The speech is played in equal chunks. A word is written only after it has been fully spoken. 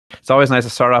always nice to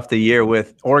start off the year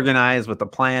with organized, with the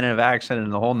plan of action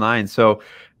and the whole nine. So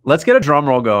let's get a drum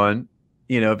roll going,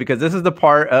 because this is the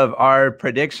part of our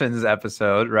predictions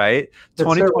episode, right? Yes,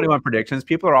 2021 predictions.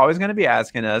 People are always going to be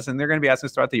asking us, and they're going to be asking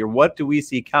us throughout the year, what do we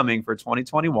see coming for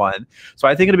 2021? So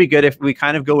I think it'd be good if we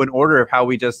kind of go in order of how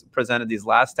we just presented these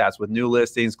last stats with new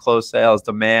listings, closed sales,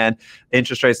 demand,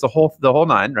 interest rates, the whole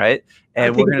nine, right?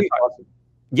 And we're going to talk. Awesome.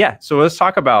 Yeah. So let's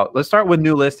start with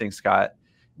new listings, Scott.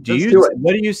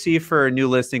 What do you see for new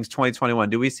listings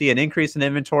 2021? Do we see an increase in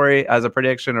inventory as a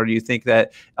prediction, or do you think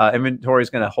that inventory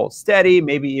is going to hold steady,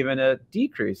 maybe even a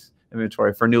decrease in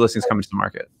inventory for new listings coming to the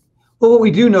market? Well, what we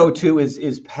do know too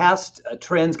is past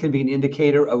trends can be an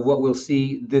indicator of what we'll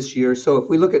see this year. So if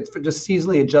we look at just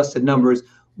seasonally adjusted numbers,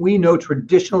 we know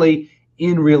traditionally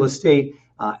in real estate,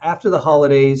 after the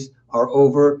holidays are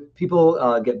over,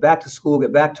 people get back to school,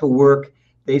 get back to work,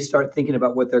 they start thinking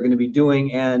about what they're going to be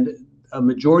doing, and a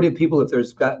majority of people, if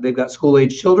they've got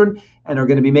school-age children and are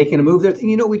going to be making a move, they're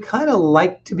thinking, we kind of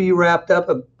like to be wrapped up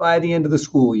by the end of the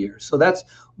school year. So that's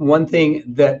one thing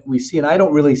that we see, and I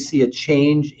don't really see a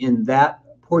change in that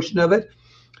portion of it.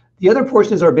 The other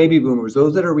portion is our baby boomers,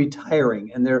 those that are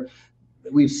retiring, and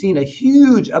we've seen a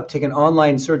huge uptick in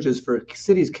online searches for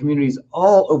cities, communities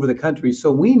all over the country.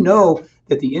 So we know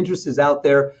that the interest is out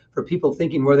there for people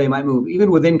thinking where they might move,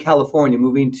 even within California,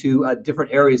 moving to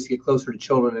different areas to get closer to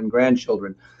children and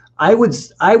grandchildren. I would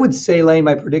say, Lane,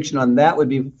 my prediction on that would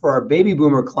be for our baby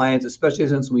boomer clients, especially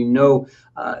since we know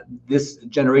this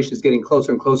generation is getting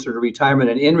closer and closer to retirement,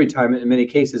 and in retirement in many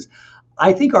cases.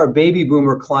 I think our baby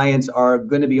boomer clients are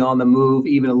going to be on the move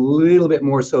even a little bit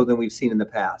more so than we've seen in the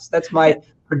past. That's my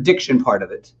prediction part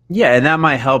of it. Yeah, and that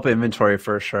might help inventory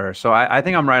for sure. So I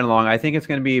think I'm right along. I think it's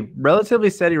going to be relatively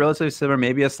steady, relatively similar,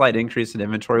 maybe a slight increase in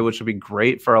inventory, which would be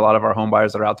great for a lot of our home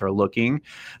buyers that are out there looking.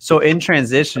 So in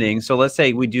transitioning, so let's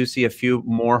say we do see a few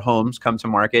more homes come to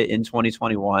market in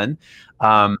 2021.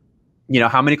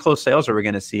 How many closed sales are we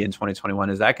going to see in 2021?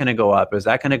 Is that going to go up? Is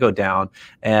that going to go down?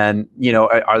 And,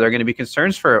 are there going to be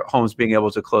concerns for homes being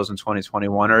able to close in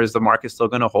 2021, or is the market still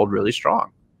going to hold really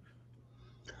strong?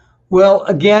 Well,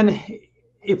 again,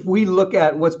 if we look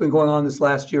at what's been going on this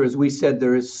last year, as we said,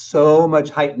 there is so much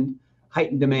heightened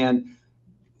demand.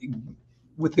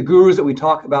 With the gurus that we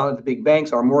talk about at the big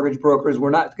banks, our mortgage brokers, we're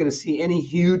not going to see any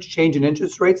huge change in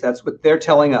interest rates. That's what they're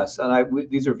telling us. And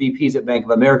these are VPs at Bank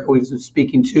of America we've been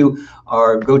speaking to,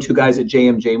 our go-to guys at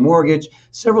JMJ Mortgage.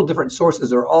 Several different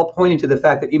sources are all pointing to the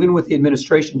fact that even with the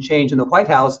administration change in the White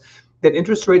House, that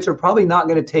interest rates are probably not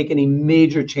going to take any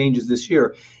major changes this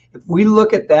year. If we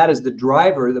look at that as the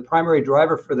driver, the primary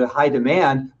driver for the high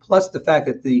demand, plus the fact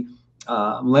that the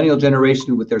millennial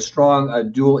generation with their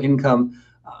strong dual income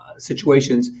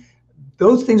situations,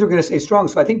 those things are going to stay strong.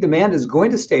 So I think demand is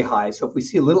going to stay high. So if we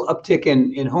see a little uptick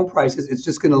in home prices, it's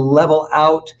just going to level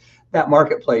out that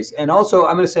marketplace. And also,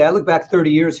 I'm going to say, I look back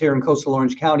 30 years here in coastal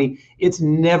Orange County, it's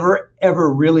never,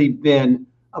 ever really been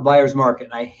a buyer's market.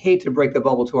 And I hate to break the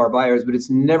bubble to our buyers, but it's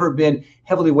never been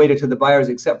heavily weighted to the buyers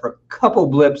except for a couple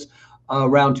blips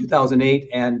around 2008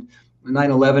 and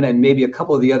 9/11 and maybe a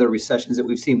couple of the other recessions that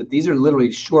we've seen. But these are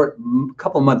literally short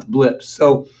couple month blips.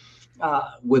 So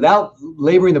without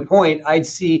laboring the point, I'd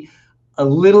see a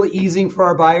little easing for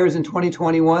our buyers in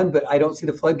 2021, but I don't see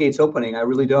the floodgates opening. I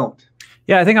really don't.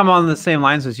 Yeah, I think I'm on the same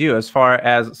lines as you as far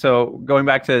as, so going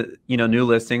back to, new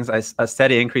listings, a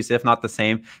steady increase, if not the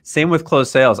same. Same with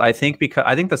closed sales. I think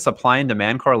the supply and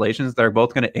demand correlations, they're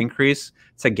both going to increase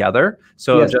together.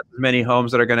 So yes, just as many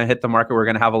homes that are going to hit the market, we're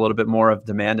going to have a little bit more of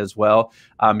demand as well,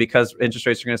 because interest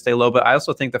rates are going to stay low. But I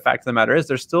also think the fact of the matter is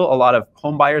there's still a lot of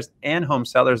home buyers and home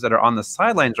sellers that are on the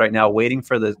sidelines right now waiting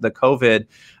for the COVID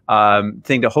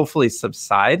thing to hopefully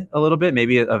subside a little bit.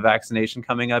 Maybe a vaccination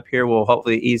coming up here will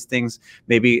hopefully ease things.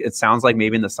 Maybe it sounds like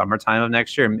maybe in the summertime of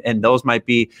next year. And those might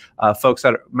be folks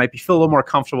that might feel a little more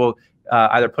comfortable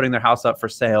either putting their house up for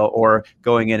sale or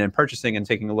going in and purchasing and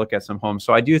taking a look at some homes.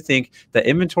 So I do think the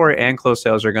inventory and closed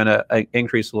sales are going to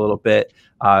increase a little bit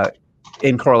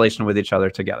in correlation with each other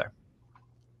together.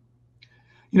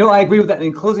 I agree with that. And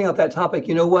in closing out that topic,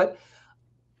 you know what?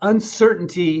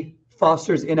 Uncertainty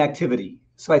fosters inactivity.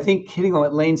 So I think hitting on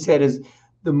what Lane said is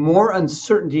the more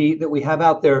uncertainty that we have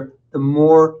out there, the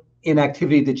more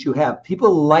inactivity that you have.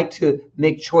 People like to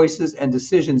make choices and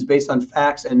decisions based on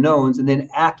facts and knowns and then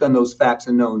act on those facts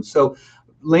and knowns. So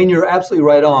Lane, you're absolutely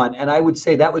right on. And I would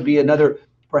say that would be another,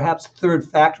 perhaps third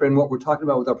factor in what we're talking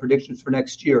about with our predictions for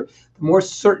next year. The more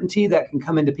certainty that can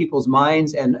come into people's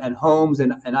minds and homes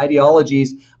and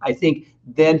ideologies, I think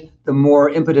then the more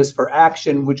impetus for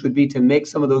action, which would be to make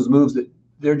some of those moves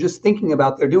they're just thinking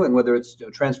about they're doing, whether it's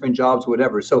transferring jobs,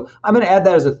 whatever. So I'm going to add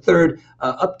that as a third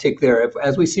uptick there.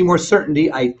 As we see more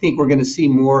certainty, I think we're going to see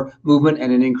more movement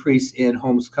and an increase in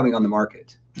homes coming on the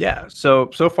market. Yeah. So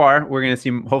far, we're going to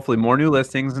see hopefully more new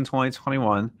listings in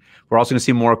 2021. We're also going to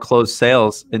see more closed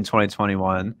sales in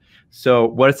 2021. So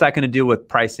what is that going to do with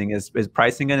pricing? Is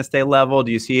pricing going to stay level?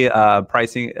 Do you see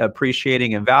pricing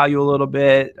appreciating in value a little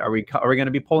bit? Are we going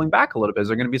to be pulling back a little bit? Is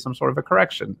there going to be some sort of a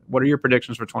correction? What are your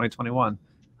predictions for 2021?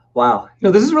 Wow.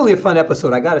 This is really a fun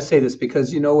episode. I got to say this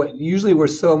because, usually we're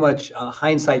so much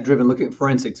hindsight driven, looking at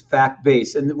forensics, fact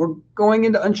based, and we're going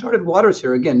into uncharted waters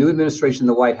here. Again, new administration in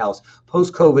the White House,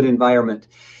 post-COVID environment.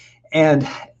 And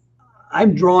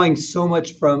I'm drawing so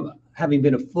much from having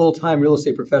been a full-time real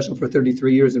estate professional for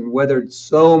 33 years and weathered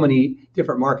so many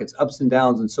different markets, ups and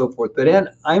downs and so forth. But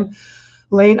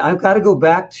Lane, I've got to go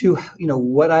back to,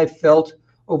 what I felt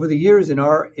over the years in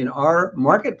our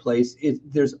marketplace.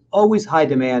 There's always high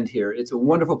demand here. It's a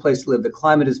wonderful place to live. The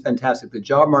climate is fantastic. The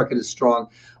job market is strong.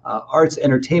 Arts,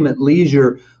 entertainment,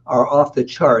 leisure are off the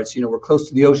charts. We're close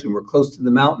to the ocean. We're close to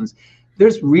the mountains.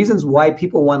 There's reasons why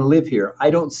people want to live here. I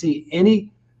don't see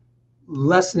any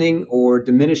lessening or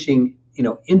diminishing,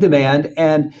 in demand.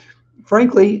 And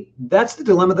frankly, that's the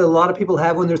dilemma that a lot of people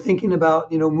have when they're thinking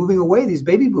about, moving away, these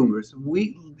baby boomers.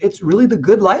 It's really the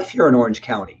good life here in Orange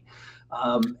County.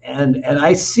 And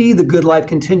I see the good life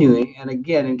continuing. And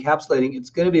again, encapsulating, it's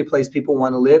going to be a place people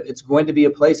want to live. It's going to be a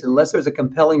place, unless there's a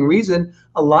compelling reason,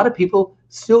 a lot of people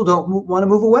still don't want to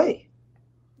move away.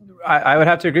 I would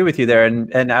have to agree with you there.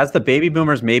 And as the baby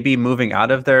boomers may be moving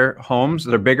out of their homes,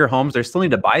 their bigger homes, they still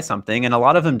need to buy something. And a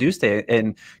lot of them do stay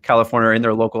in California or in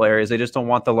their local areas. They just don't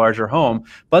want the larger home.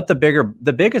 But the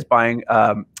biggest buying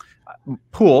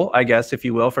pool, I guess, if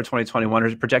you will, for 2021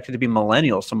 is projected to be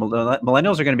millennials. So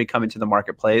millennials are going to be coming to the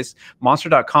marketplace.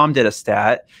 Monster.com did a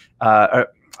stat, an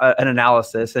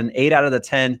analysis, and 8 out of the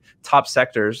 10 top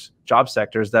job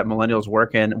sectors that millennials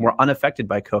work in were unaffected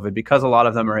by COVID because a lot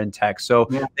of them are in tech. So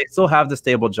They still have the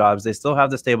stable jobs. They still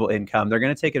have the stable income. They're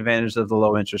going to take advantage of the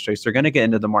low interest rates. They're going to get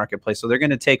into the marketplace. So they're going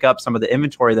to take up some of the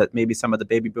inventory that maybe some of the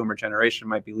baby boomer generation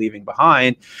might be leaving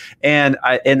behind. And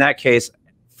in that case,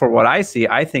 for what I see,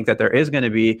 I think that there is going to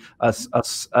be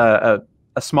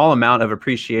a small amount of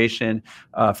appreciation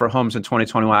for homes in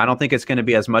 2021. I don't think it's going to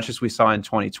be as much as we saw in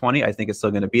 2020. I think it's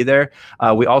still going to be there.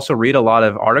 We also read a lot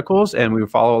of articles and we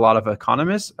follow a lot of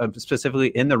economists, specifically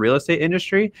in the real estate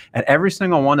industry. And every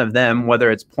single one of them,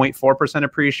 whether it's 0.4%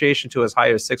 appreciation to as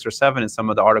high as 6 or 7 in some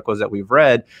of the articles that we've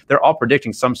read, they're all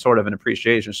predicting some sort of an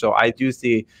appreciation. So I do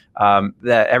see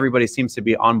that everybody seems to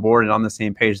be on board and on the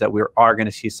same page that we are going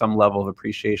to see some level of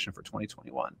appreciation for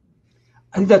 2021.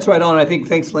 I think that's right on. I think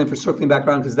thanks, Lynn, for circling back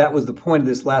around, because that was the point of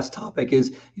this last topic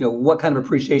is, what kind of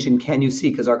appreciation can you see?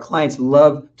 Because our clients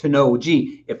love to know,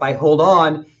 gee, if I hold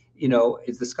on,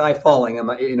 is the sky falling?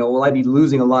 Will I be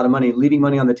losing a lot of money, leaving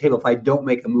money on the table if I don't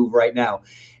make a move right now?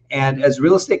 And as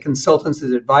real estate consultants,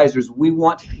 as advisors, we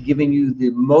want to be giving you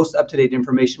the most up-to-date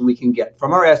information we can get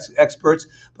from our experts,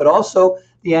 but also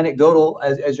the anecdotal,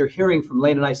 as you're hearing from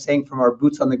Lane and I saying from our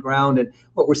boots on the ground and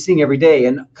what we're seeing every day.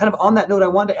 And kind of on that note, I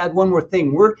wanted to add one more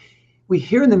thing. We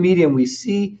hear in the media and we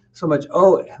see so much,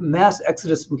 mass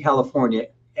exodus from California.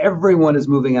 Everyone is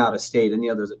moving out of state, and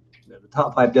there's the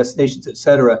top 5 destinations, et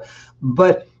cetera.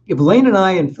 But if Lane and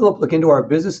I and Philip look into our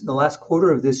business in the last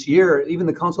quarter of this year, even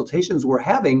the consultations we're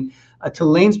having, to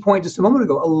Lane's point just a moment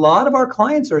ago, a lot of our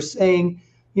clients are saying,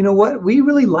 you know what, we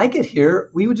really like it here.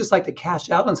 We would just like to cash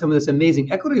out on some of this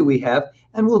amazing equity we have,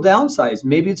 and we'll downsize.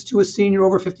 Maybe it's to a senior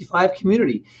over 55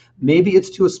 community. Maybe it's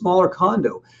to a smaller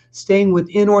condo, staying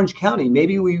within Orange County.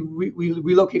 Maybe we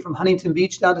relocate from Huntington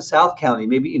Beach down to South County,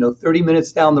 maybe 30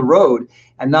 minutes down the road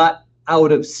and not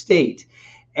out of state.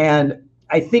 And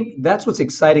I think that's what's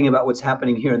exciting about what's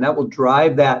happening here, and that will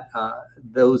drive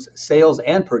those sales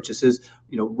and purchases,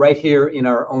 right here in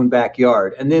our own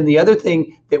backyard. And then the other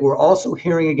thing that we're also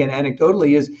hearing, again,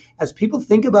 anecdotally, is as people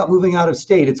think about moving out of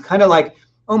state, it's kind of like,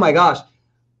 oh my gosh,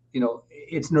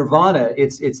 it's nirvana.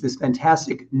 It's this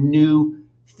fantastic new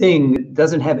thing that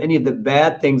doesn't have any of the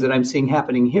bad things that I'm seeing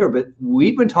happening here. But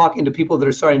we've been talking to people that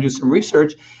are starting to do some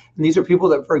research, and these are people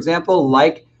that, for example,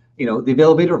 like the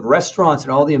availability of restaurants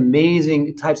and all the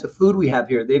amazing types of food we have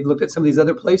here. They've looked at some of these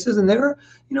other places, and they're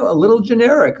a little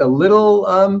generic, a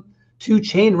little too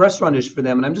chain restaurantish for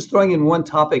them. And I'm just throwing in one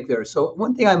topic there. So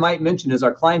one thing I might mention is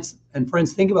our clients and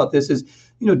friends think about this is,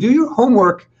 do your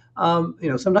homework.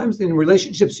 Sometimes in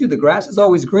relationships too, the grass is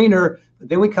always greener, but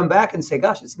then we come back and say,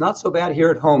 gosh, it's not so bad here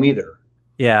at home either.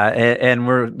 Yeah, and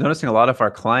we're noticing a lot of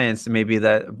our clients maybe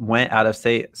that went out of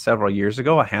state several years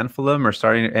ago. A handful of them are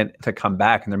starting to come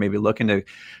back, and they're maybe looking to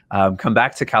come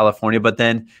back to California. But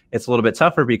then it's a little bit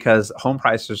tougher because home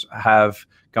prices have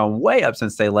gone way up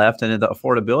since they left, and the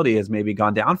affordability has maybe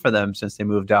gone down for them since they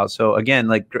moved out. So again,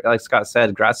 like Scott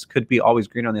said, grass could be always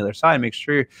green on the other side. Make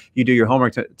sure you do your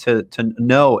homework to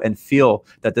know and feel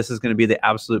that this is going to be the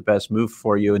absolute best move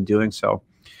for you in doing so.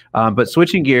 But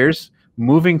switching gears,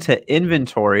 moving to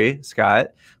inventory, Scott,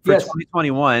 for Yes.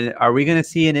 2021, are we going to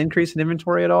see an increase in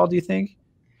inventory at all, do you think?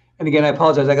 And again, I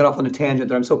apologize. I got off on a tangent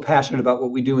there. I'm so passionate about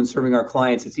what we do in serving our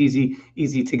clients. It's easy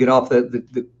to get off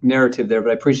the narrative there, but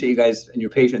I appreciate you guys and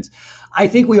your patience. I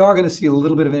think we are going to see a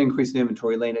little bit of an increase in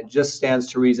inventory, Lane. It just stands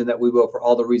to reason that we will, for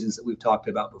all the reasons that we've talked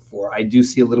about before. I do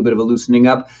see a little bit of a loosening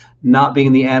up. Not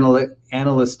being the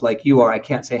analyst like you are, I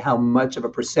can't say how much of a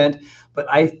percent, but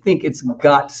I think it's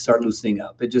got to start loosening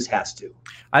up. It just has to.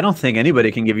 I don't think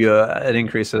anybody can give you an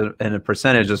increase in a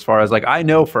percentage as far as like, I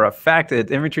know for a fact that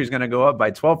inventory is going to go up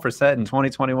by 12% in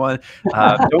 2021.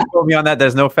 Don't quote me on that.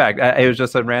 There's no fact. It was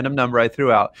just a random number I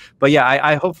threw out. But yeah,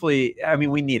 I hopefully, I mean,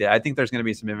 we need it. I think there's going to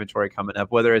be some inventory coming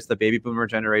up, whether it's the baby boomer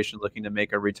generation looking to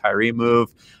make a retiree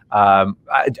move.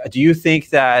 Do you think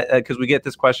that, because we get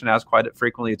this question asked quite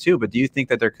frequently too, but do you think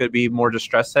that there could be more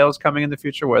distress sales coming in the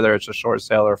future, whether it's a short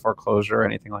sale or foreclosure or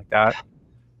anything like that?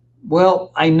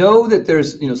 Well, I know that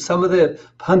there's, some of the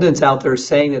pundits out there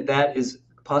saying that that is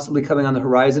possibly coming on the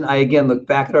horizon. I, again, look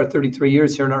back at our 33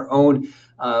 years here in our own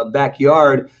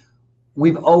backyard.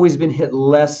 We've always been hit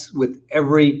less with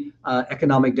every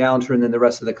economic downturn than the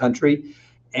rest of the country.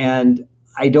 And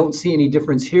I don't see any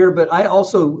difference here, but I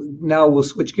also now will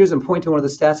switch gears and point to one of the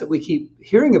stats that we keep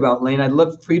hearing about, Lane. I'd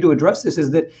love for you to address this,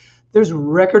 is that there's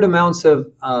record amounts of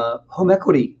home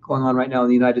equity going on right now in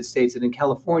the United States and in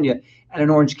California and in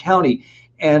Orange County.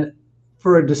 And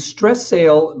for a distress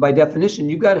sale, by definition,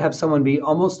 you've got to have someone be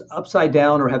almost upside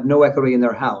down or have no equity in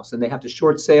their house. And they have to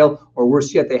short sale, or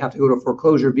worse yet, they have to go to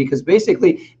foreclosure because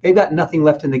basically they've got nothing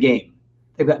left in the game.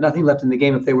 They've got nothing left in the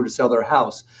game if they were to sell their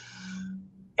house.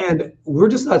 And we're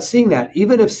just not seeing that.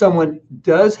 Even if someone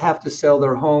does have to sell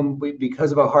their home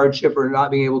because of a hardship or not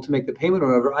being able to make the payment or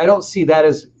whatever, I don't see that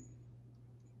as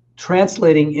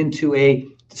translating into a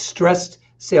distressed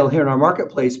sale here in our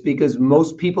marketplace, because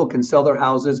most people can sell their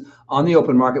houses on the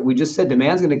open market. We just said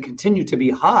demand's going to continue to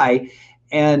be high,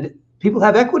 and people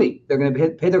have equity. They're going to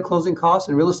pay their closing costs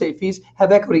and real estate fees,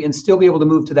 have equity, and still be able to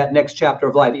move to that next chapter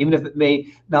of life, even if it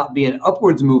may not be an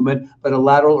upwards movement, but a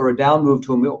lateral or a down move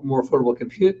to a more affordable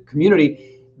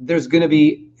community. There's going to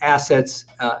be assets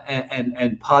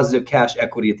and positive cash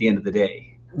equity at the end of the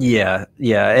day. Yeah,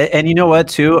 yeah, and you know what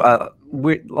too? A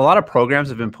lot of programs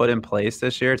have been put in place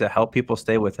this year to help people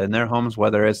stay within their homes,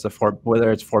 whether it's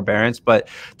forbearance. But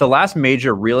the last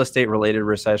major real estate related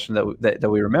recession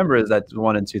that we remember is that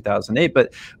one in 2008.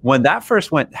 But when that first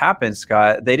happened,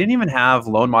 Scott, they didn't even have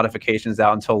loan modifications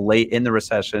out until late in the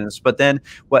recessions. But then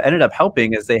what ended up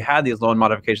helping is they had these loan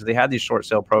modifications, they had these short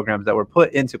sale programs that were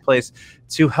put into place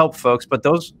to help folks, but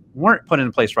those weren't put in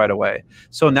place right away.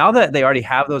 So now that they already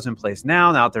have those in place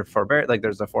now they're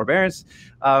there's a forbearance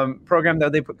program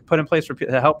that they put in place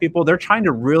to help people. They're trying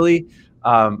to really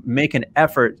make an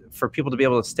effort for people to be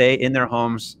able to stay in their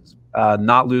homes,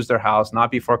 not lose their house, not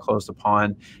be foreclosed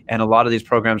upon. And a lot of these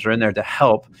programs are in there to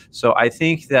help. So I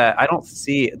think that I don't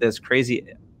see this crazy,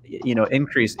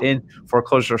 increase in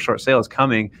foreclosure or short sales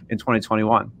coming in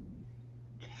 2021.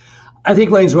 I think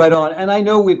Lane's right on. And I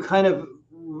know we've kind of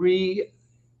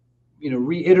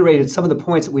reiterated some of the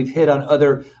points that we've hit on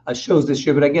other shows this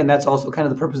year. But again, that's also kind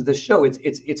of the purpose of this show.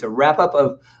 It's a wrap up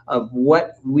of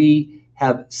what we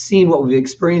have seen, what we've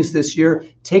experienced this year,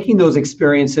 taking those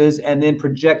experiences and then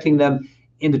projecting them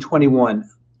into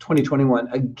 2021.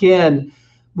 Again,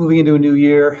 moving into a new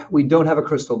year, we don't have a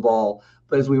crystal ball.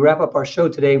 But as we wrap up our show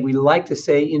today, we like to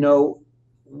say,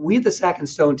 we at the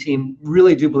Sackin-Stone team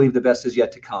really do believe the best is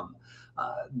yet to come.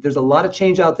 There's a lot of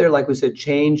change out there. Like we said,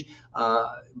 change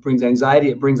brings anxiety,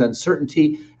 it brings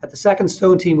uncertainty. At the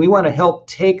Sackin-Stone team, we want to help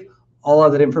take all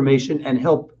of that information and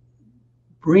help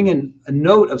bring in a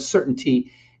note of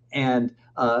certainty and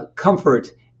comfort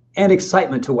and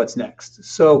excitement to what's next.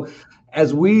 So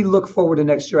as we look forward to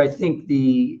next year, I think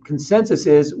the consensus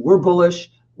is we're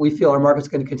bullish. We feel our market's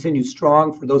going to continue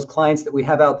strong for those clients that we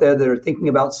have out there that are thinking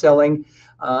about selling.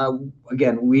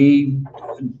 Again,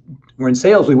 we're in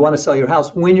sales. We want to sell your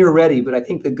house when you're ready. But I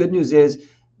think the good news is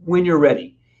when you're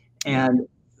ready. And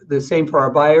the same for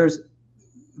our buyers.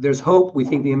 There's hope. We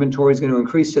think the inventory is going to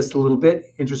increase just a little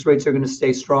bit. Interest rates are going to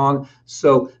stay strong.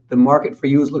 So the market for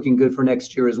you is looking good for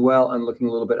next year as well and looking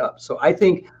a little bit up. So I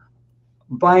think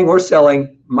buying or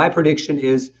selling, my prediction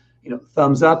is,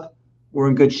 thumbs up, we're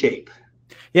in good shape.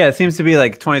 Yeah, it seems to be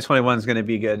like 2021 is going to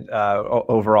be good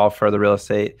overall for the real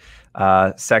estate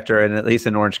sector, and at least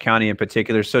in Orange County in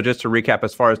particular. So just to recap,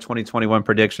 as far as 2021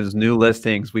 predictions, new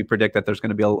listings, we predict that there's going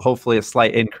to be hopefully a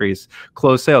slight increase.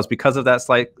 Closed sales, because of that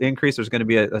slight increase, there's going to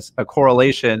be a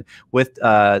correlation with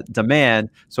demand.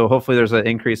 So hopefully there's an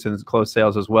increase in closed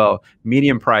sales as well.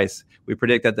 Median price, we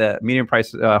predict that the median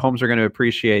price homes are going to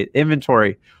appreciate.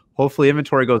 Inventory, hopefully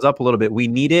inventory goes up a little bit. We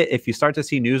need it. If you start to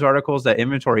see news articles that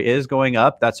inventory is going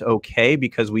up, that's okay,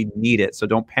 because we need it. So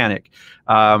don't panic.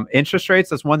 Interest rates,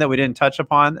 that's one that we didn't touch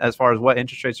upon as far as what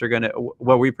interest rates are going to,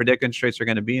 what we predict interest rates are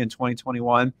going to be in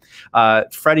 2021.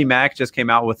 Freddie Mac just came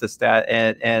out with the stat,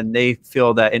 and they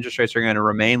feel that interest rates are going to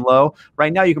remain low.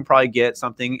 Right now, you can probably get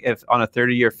something if on a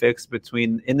 30-year fix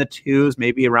between in the 2s,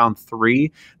 maybe around 3.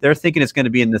 They're thinking it's going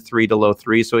to be in the 3 to low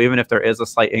 3. So even if there is a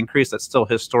slight increase, that's still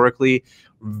historically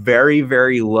very,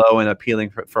 very low and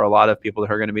appealing for a lot of people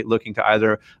that are going to be looking to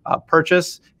either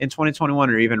purchase in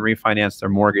 2021 or even refinance their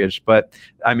mortgage. But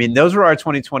I mean, those are our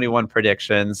 2021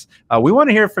 predictions. We want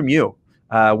to hear from you.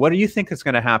 What do you think is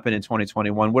going to happen in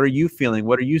 2021? What are you feeling?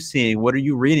 What are you seeing? What are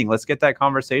you reading? Let's get that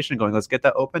conversation going. Let's get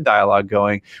that open dialogue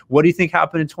going. What do you think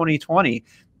happened in 2020?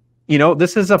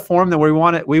 This is a forum that we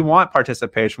want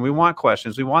participation. We want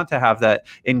questions. We want to have that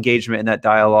engagement and that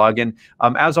dialogue. And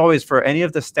as always, for any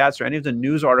of the stats or any of the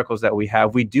news articles that we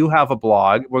have, we do have a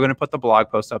blog. We're going to put the blog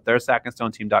post up there,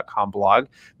 Sackin-Stone-Team.com blog.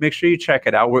 Make sure you check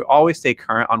it out. We always stay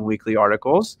current on weekly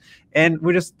articles. And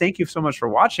we just thank you so much for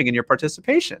watching and your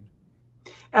participation.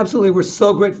 Absolutely. We're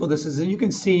so grateful. You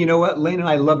can see, you know what, Lane and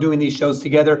I love doing these shows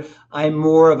together. I'm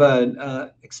more of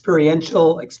an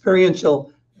experiential,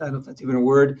 I don't know if that's even a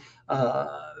word,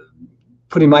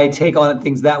 putting my take on it,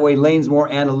 things that way. Lane's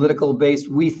more analytical based.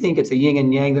 We think it's a yin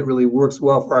and yang that really works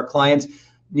well for our clients.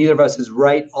 Neither of us is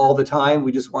right all the time.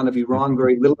 We just want to be wrong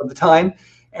very little of the time.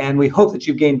 And we hope that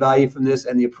you've gained value from this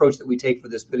and the approach that we take for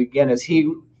this. But again, as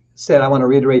he said, I want to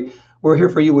reiterate, we're here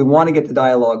for you. We want to get the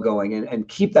dialogue going and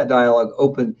keep that dialogue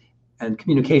open and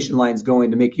communication lines going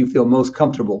to make you feel most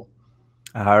comfortable.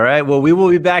 All right. Well, we will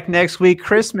be back next week,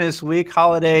 Christmas week,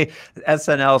 holiday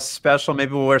SNL special.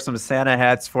 Maybe we'll wear some Santa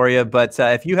hats for you. But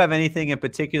if you have anything in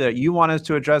particular you want us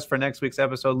to address for next week's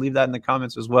episode, leave that in the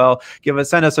comments as well.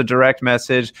 Send us a direct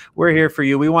message. We're here for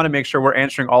you. We want to make sure we're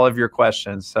answering all of your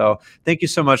questions. So thank you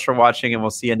so much for watching, and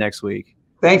we'll see you next week.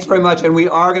 Thanks very much. And we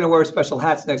are going to wear special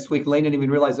hats next week. Lane didn't even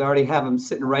realize I already have them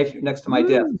sitting right here next to my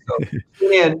desk. So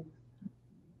tune in.